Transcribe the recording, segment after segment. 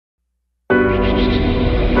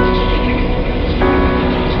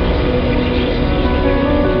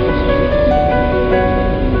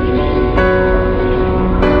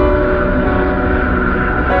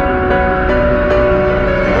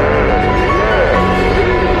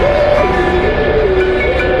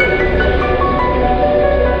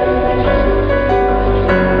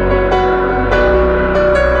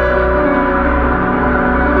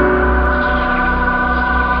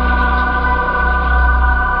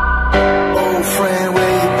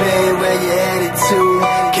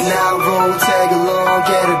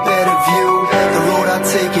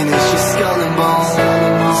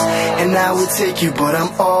would take you, but I'm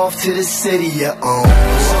off to the city you own.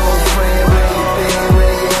 Old friend, where you been,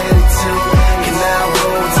 where you headed to? Can I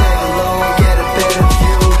roll, tag along, get a better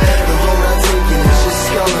view? The road I'm taking is just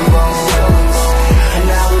skull and bones. And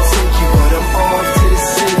I would take you, but I'm off to the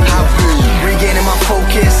city. I've been regaining my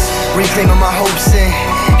focus, reclaiming my hopes in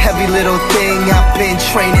every little thing I've been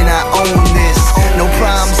training, I own this. No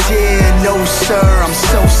problems here, no sir, I'm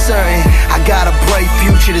so certain I got a bright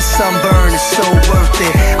future, the sunburn is so worth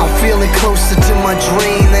it. I'm feeling closer to my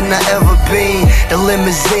dream than I ever been. The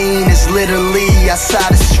limousine is literally outside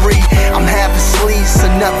the street. I'm half asleep, so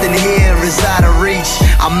nothing here is out of reach.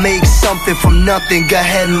 I make something from nothing, go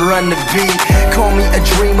ahead and run the beat. Call me a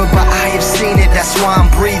dreamer, but I have seen it, that's why I'm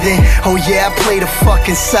breathing. Oh yeah, I play the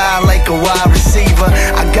fucking side like a wide receiver.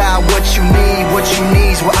 I got what you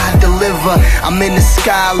need's what I deliver. I'm in the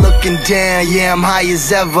sky looking down, yeah, I'm high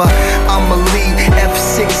as ever. I'm elite,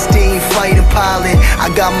 F-16 fighter pilot. I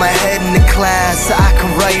got my head in the clouds so I can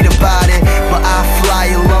write about it. But I fly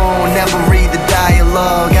alone, never read the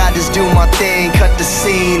dialogue. I just do my thing, cut the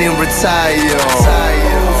scene and retire.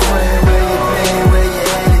 Old friend, where you been, where you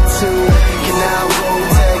headed to? Can I roll,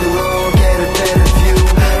 tag along, get a better view?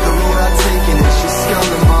 The road I'm taking is just skull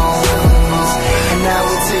and bones. And I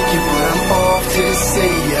will take you, but I'm off to the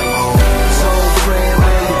city you own. Old friend,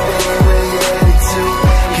 where you been, where you headed to?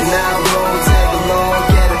 Can I roll, tag along,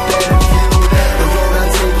 get a better view? The road I'm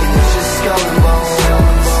taking is just skull and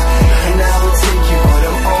bones. And I will take you, but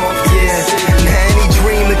I'm off to the city. Now any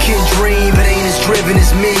dreamer can dream, but ain't as driven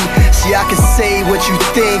as me. See, I can say what you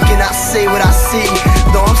think and I say what I see.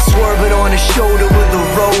 Though I'm swerving on the shoulder of the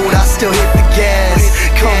road, I still hit the gas.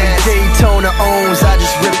 Coming Daytona Ommz, I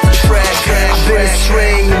just rip the track. I've been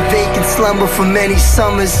astray in vacant slumber for many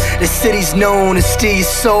summers. The city's known to steal your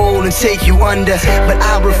soul and take you under, but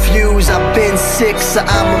I refuse, I've been sick so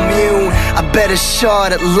I'm immune. A better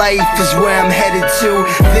shot at life is where I'm headed to.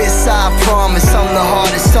 This I promise, I'm the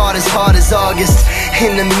hardest, start as hard as August.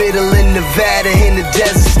 In the middle in Nevada, in the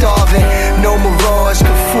desert starving. No mirage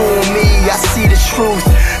can fool me, I see the truth.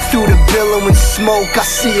 Through the billowing smoke, I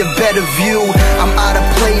see a better view. I'm out of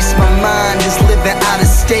place, my mind is living out of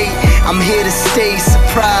state. I'm here to stay,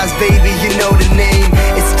 surprise baby, you know the name.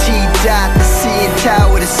 It's T-Dot, the CN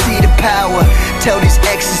Tower, to see the power. Tell these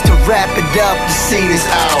exes to wrap it up, the scene is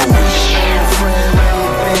ours.